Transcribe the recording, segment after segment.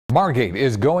Margate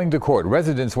is going to court.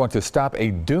 Residents want to stop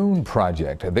a dune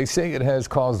project. They say it has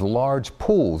caused large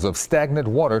pools of stagnant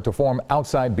water to form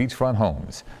outside beachfront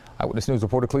homes. Eyewitness News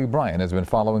reporter Cleve Bryan has been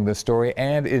following this story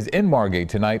and is in Margate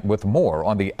tonight with more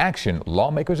on the action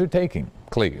lawmakers are taking.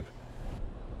 Cleve.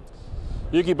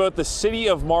 Yuki, both the city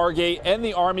of Margate and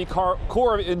the Army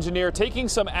Corps of Engineers taking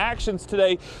some actions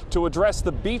today to address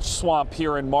the beach swamp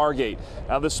here in Margate.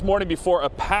 Now, this morning before a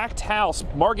packed house,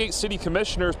 Margate City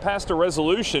Commissioners passed a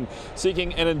resolution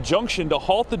seeking an injunction to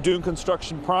halt the dune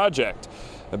construction project.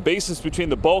 The basins between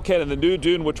the bulkhead and the new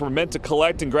dune, which were meant to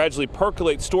collect and gradually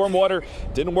percolate stormwater,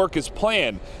 didn't work as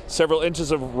planned. Several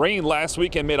inches of rain last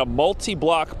weekend made a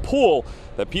multi-block pool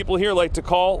that people here like to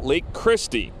call Lake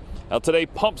Christie. Now today,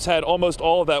 pumps had almost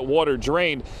all of that water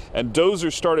drained, and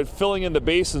dozers started filling in the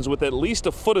basins with at least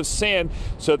a foot of sand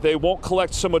so that they won't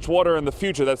collect so much water in the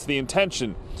future. That's the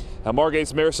intention. Now,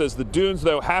 Margate's mayor says the dunes,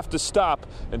 though, have to stop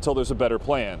until there's a better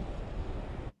plan.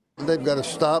 They've got to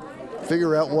stop,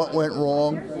 figure out what went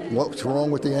wrong, what's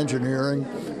wrong with the engineering.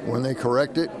 When they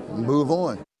correct it, move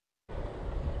on.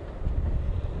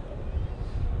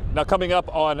 Now, coming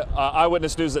up on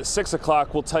Eyewitness News at 6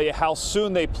 o'clock, we'll tell you how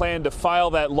soon they plan to file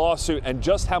that lawsuit and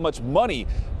just how much money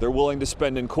they're willing to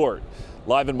spend in court.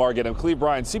 Live in Margate, I'm Cleve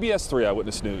Bryan, CBS 3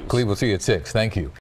 Eyewitness News. Cleve, we'll see you at 6. Thank you.